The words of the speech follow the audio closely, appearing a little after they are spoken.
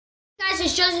Guys,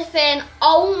 it's Josephine.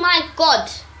 Oh my god,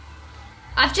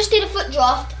 I've just did a foot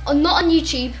draft. I'm not on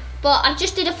YouTube, but I've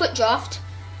just did a foot draft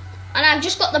and I've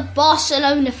just got the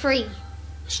Barcelona 3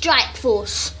 Strike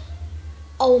Force.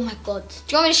 Oh my god, do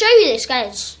you want me to show you this,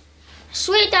 guys? I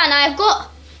swear down, I've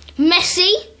got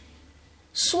Messi,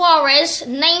 Suarez,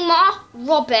 Neymar,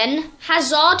 Robben,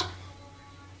 Hazard,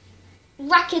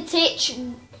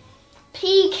 Rakitic,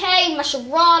 PK,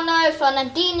 Mascherano,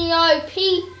 Fernandinho,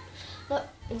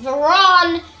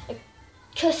 Varane,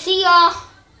 Casilla,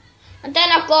 and then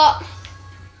I've got,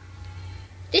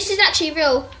 this is actually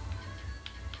real,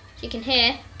 so you can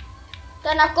hear.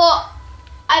 Then I got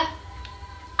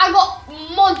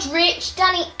Modric,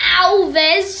 Dani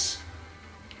Alves,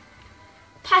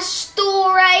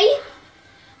 Pastore.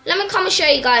 Let me come and show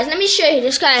you guys. Let me show you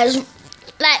this, guys,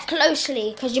 like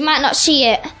closely, because you might not see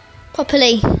it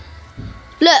properly.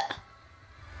 Look,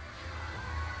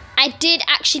 I did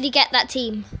actually get that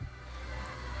team.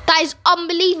 That is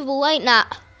unbelievable, ain't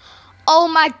that? Oh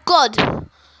my god.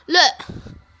 Look.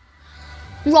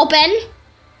 Robben.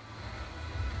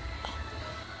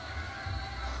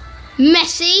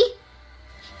 Messi.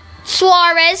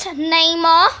 Suarez.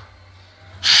 Neymar.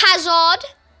 Hazard.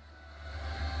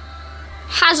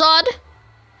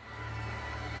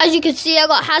 As you can see, I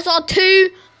got Hazard too.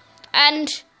 And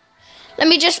let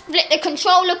me just flip the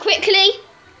controller quickly.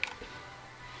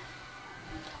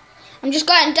 I'm just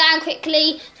going down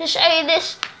quickly to show you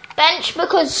this bench,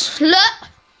 because look,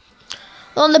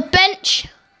 on the bench,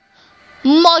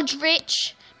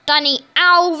 Modric, Dani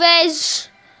Alves,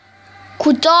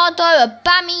 Cuadrado,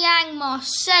 Aubameyang,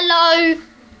 Marcelo,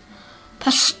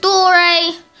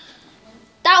 Pastore.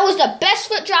 That was the best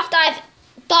foot draft I've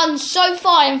done so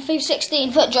far in FIFA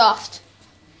 16 foot draft.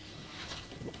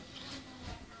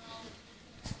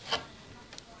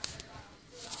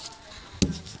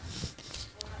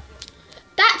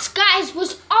 That, guys,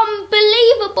 was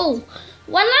unbelievable.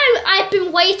 When I've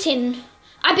been waiting,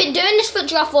 I've been doing this foot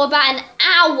draft for about an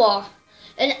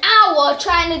hour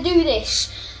trying to do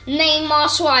this Neymar,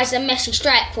 Suarez and Messi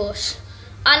Strike Force,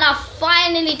 and I've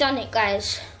finally done it,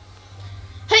 guys.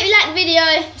 Hope you liked the video.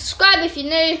 Subscribe if you're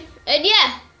new, and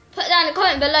yeah, put down a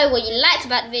comment below what you liked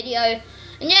about the video,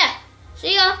 and yeah,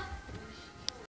 see ya.